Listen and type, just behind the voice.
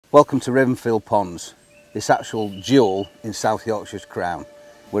Welcome to Ravenfield Ponds, this actual jewel in South Yorkshire's crown.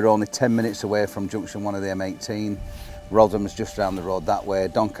 We're only 10 minutes away from junction 1 of the M18. Rotham's just round the road that way,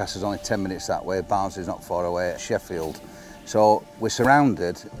 Doncaster's only 10 minutes that way, Barnsley's not far away, Sheffield. So we're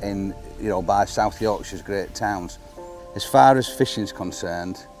surrounded by South Yorkshire's great towns. As far as fishing's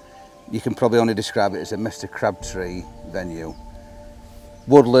concerned, you can probably only describe it as a Mr. Crabtree venue.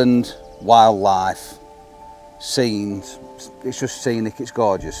 Woodland, wildlife, scenes, it's just scenic, it's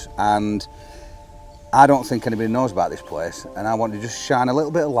gorgeous. And I don't think anybody knows about this place, and I want to just shine a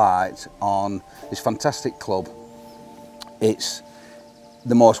little bit of light on this fantastic club. It's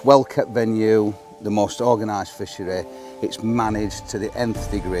the most well-kept venue, the most organised fishery, it's managed to the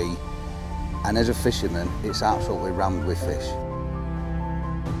nth degree, and as a fisherman, it's absolutely rammed with fish.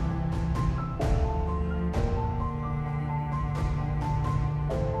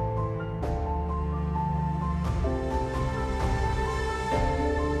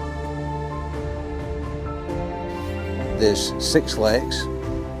 There's 6 lakes,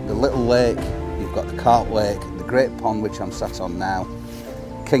 the Little Lake, you've got the Carp Lake, the Great Pond which I'm sat on now,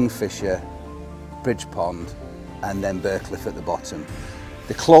 Kingfisher, Bridge Pond and then Birkliff at the bottom.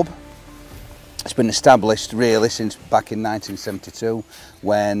 The club has been established really since back in 1972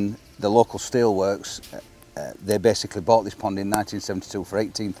 when the local steelworks, they basically bought this pond in 1972 for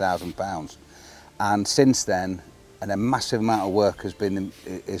 £18,000, and since then a massive amount of work has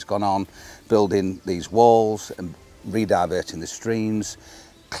gone on building these walls and rediverting the streams,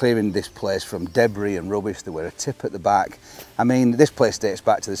 clearing this place from debris and rubbish. There were a tip at the back. I mean, this place dates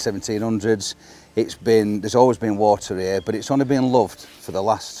back to the 1700s. There's always been water here, but it's only been loved for the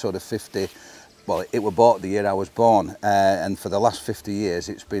last sort of 50, well, it was bought the year I was born, and for the last 50 years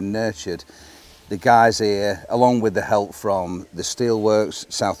it's been nurtured. The guys here, along with the help from the steelworks,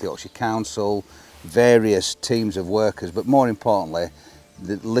 South Yorkshire Council, various teams of workers, but more importantly,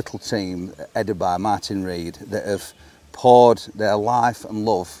 the little team headed by Martin Reed that have poured their life and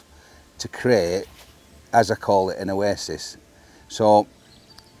love to create, as I call it, an oasis. So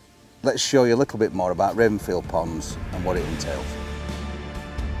let's show you a little bit more about Ravenfield Ponds and what it entails.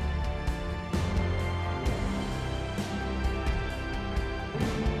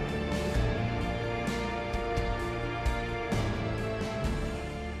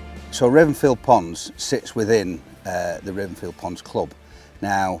 So Ravenfield Ponds sits within the Ravenfield Ponds Club.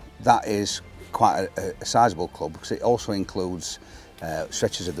 Now that is quite a sizable club because it also includes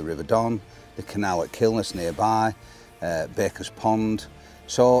stretches of the River Don, the canal at Kilness nearby, Baker's Pond.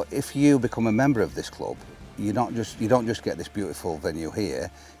 So if you become a member of this club, you don't just get this beautiful venue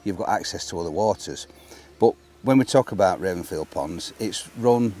here, you've got access to other waters. But when we talk about Ravenfield Ponds, it's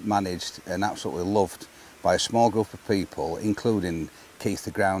run, managed and absolutely loved by a small group of people, including Keith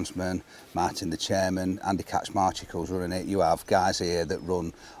the groundsman, Martin the chairman, Andy Catchmarchick who's running it. You have guys here that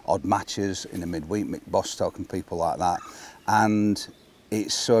run odd matches in the midweek, Mick Bostock and people like that. And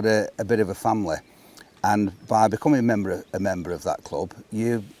it's sort of a bit of a family. And by becoming a member of that club,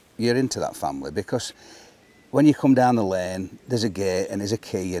 you're into that family, because when you come down the lane, there's a gate and there's a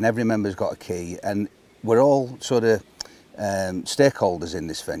key, and every member's got a key, and we're all sort of stakeholders in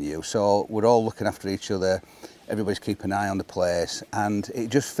this venue, so we're all looking after each other. Everybody's keeping an eye on the place, and it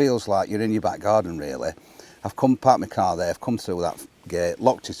just feels like you're in your back garden really. I've parked my car there, I've come through that gate,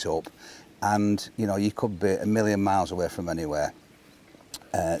 locked it up, and you could be a million miles away from anywhere.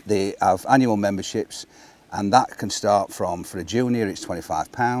 They have annual memberships, and that can start from, for a junior it's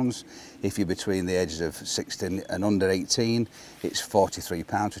 £25, if you're between the ages of 16 and under 18 it's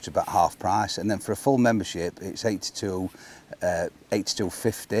 £43, which is about half price, and then for a full membership it's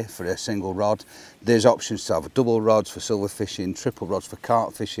 £82.50 for a single rod. There's options to have double rods for silver fishing, triple rods for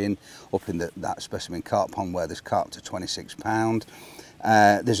carp fishing, up in that specimen carp pond where there's carp to £26.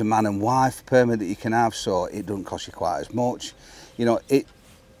 There's a man and wife permit that you can have, so it doesn't cost you quite as much.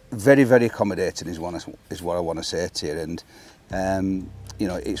 Very, very accommodating is what I want to say to you, and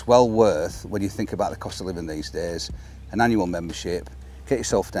it's well worth, when you think about the cost of living these days, an annual membership. Get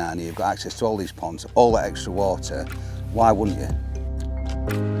yourself down here, you've got access to all these ponds, all that extra water. Why wouldn't you?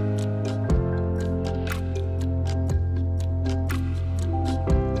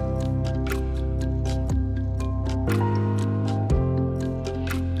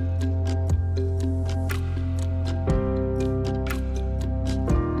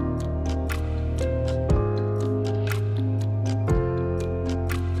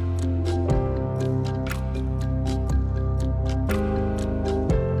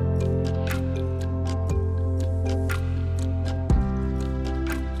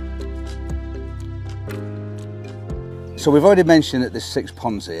 So we've already mentioned that there's 6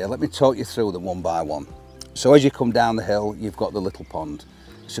 ponds here. Let me talk you through them one by one. So as you come down the hill, you've got the little pond.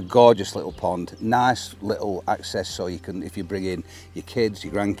 It's a gorgeous little pond, nice little access, so you can, if you bring in your kids,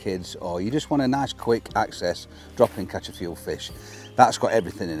 your grandkids, or you just want a nice quick access, drop in, catch a few fish. That's got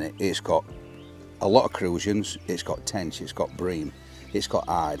everything in it. It's got a lot of crucians, it's got tench, it's got bream, it's got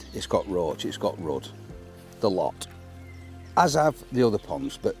hide, it's got roach, it's got rudd, the lot. As have the other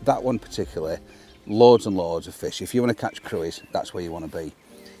ponds, but that one particularly, loads and loads of fish. If you want to catch cruies, that's where you want to be.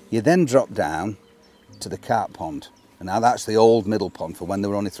 You then drop down to the carp pond. And now that's the old middle pond for when there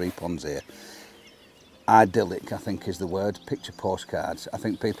were only 3 ponds here. Idyllic, I think, is the word. Picture postcards. I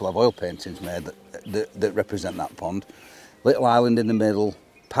think people have oil paintings made that represent that pond. Little island in the middle,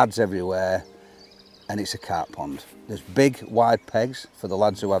 pads everywhere, and it's a carp pond. There's big, wide pegs for the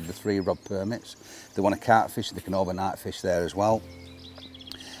lads who have the 3-rod permits. If they want to carp fish, they can overnight fish there as well.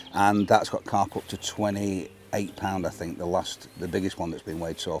 And that's got carp up to 28 pound, I think, the biggest one that's been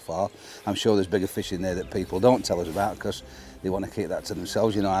weighed so far. I'm sure there's bigger fish in there that people don't tell us about because they want to keep that to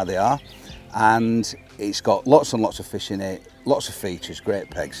themselves, you know how they are. And it's got lots and lots of fish in it, lots of features, great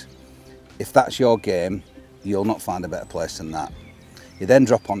pegs. If that's your game, you'll not find a better place than that. You then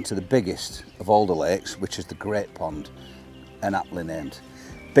drop onto the biggest of all the lakes, which is the Great Pond, and aptly named.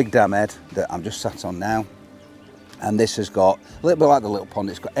 Big dam head that I'm just sat on now, and this has got, a little bit like the little pond,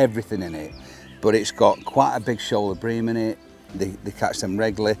 it's got everything in it. But it's got quite a big shoal of bream in it. They catch them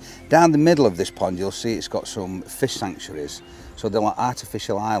regularly. Down the middle of this pond, you'll see it's got some fish sanctuaries. So they're like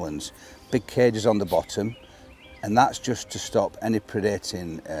artificial islands, big cages on the bottom, and that's just to stop any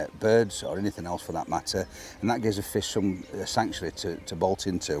predating birds or anything else for that matter. And that gives the fish some sanctuary to bolt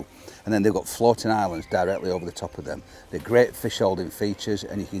into. And then they've got floating islands directly over the top of them. They're great fish holding features,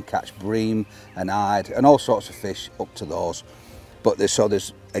 and you can catch bream and hide and all sorts of fish up to those. But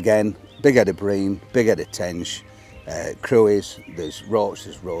there's again, big head of bream, big head of tench, cruies, there's roach,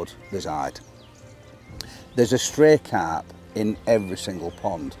 there's rudd, there's hide. There's a stray carp in every single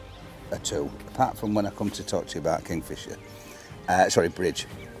pond or two, apart from when I come to talk to you about kingfisher, bridge.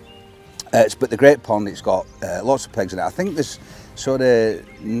 But the Great Pond, it's got lots of pegs in it. I think there's sort of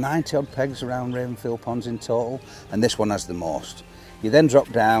 90 odd pegs around Ravenfield ponds in total, and this one has the most. You then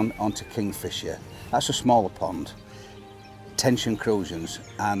drop down onto Kingfisher. That's a smaller pond. Tension crucians,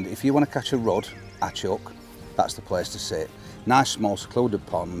 and if you want to catch a rudd, a chuck, that's the place to sit. Nice small secluded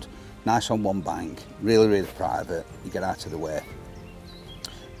pond, nice on one bank, really private, you get out of the way.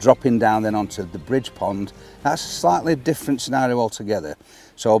 Dropping down then onto the bridge pond, that's a slightly different scenario altogether.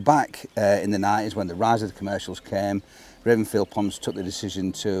 So back in the 90s when the rise of the commercials came, Ravenfield ponds took the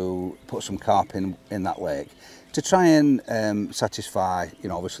decision to put some carp in that lake to try and satisfy, you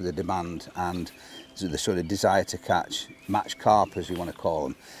know, obviously the demand and the sort of desire to catch match carp, as you want to call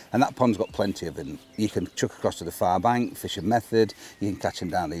them. And that pond's got plenty of them. You can chuck across to the far bank, fish a method, you can catch them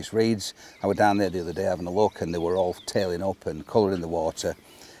down these reeds. I was down there the other day having a look, and they were all tailing up and colouring the water.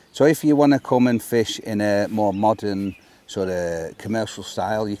 So if you want to come and fish in a more modern sort of commercial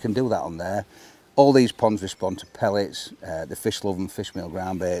style, you can do that on there. All these ponds respond to pellets, the fish love them, fish meal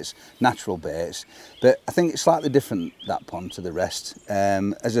ground baits, natural baits. But I think it's slightly different, that pond, to the rest.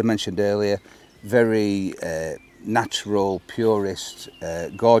 As I mentioned earlier, very natural, purist,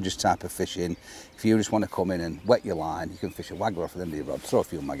 gorgeous type of fishing. If you just want to come in and wet your line, you can fish a waggler off the end of your rod, throw a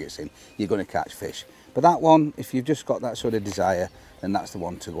few maggots in, you're going to catch fish. But that one, if you've just got that sort of desire, then that's the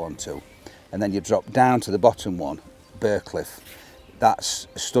one to go on to. And then you drop down to the bottom one, Burcliffe. That's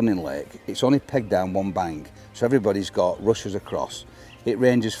a stunning lake. It's only pegged down one bank, so everybody's got rushes across. It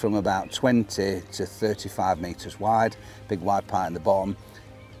ranges from about 20 to 35 metres wide, big wide part in the bottom.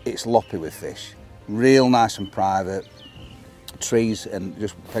 It's loppy with fish, real nice and private, trees and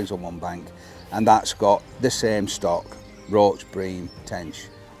just pegs on one bank. And that's got the same stock, roach, bream, tench,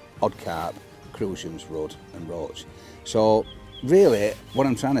 odd carp, crucians, rudd and roach. So really what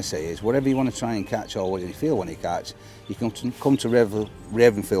I'm trying to say is whatever you want to try and catch or what you feel when you catch, you can come to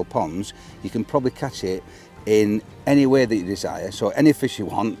Ravenfield ponds, you can probably catch it in any way that you desire. So any fish you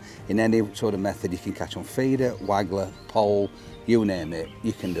want, in any sort of method, you can catch on feeder, waggler, pole, you name it,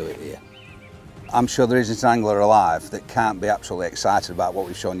 you can do it here. I'm sure there isn't an angler alive that can't be absolutely excited about what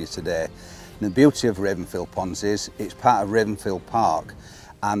we've shown you today. And the beauty of Ravenfield ponds is it's part of Ravenfield Park,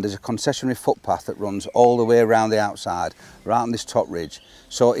 and there's a concessionary footpath that runs all the way around the outside, right on this top ridge.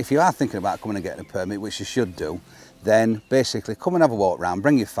 So if you are thinking about coming and getting a permit, which you should do, then basically come and have a walk around,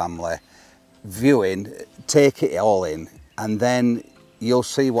 bring your family, viewing, take it all in, and then you'll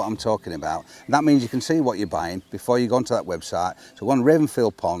see what I'm talking about. And that means you can see what you're buying before you go onto that website. So go on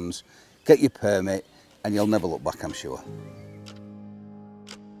Ravenfield Ponds, get your permit, and you'll never look back, I'm sure.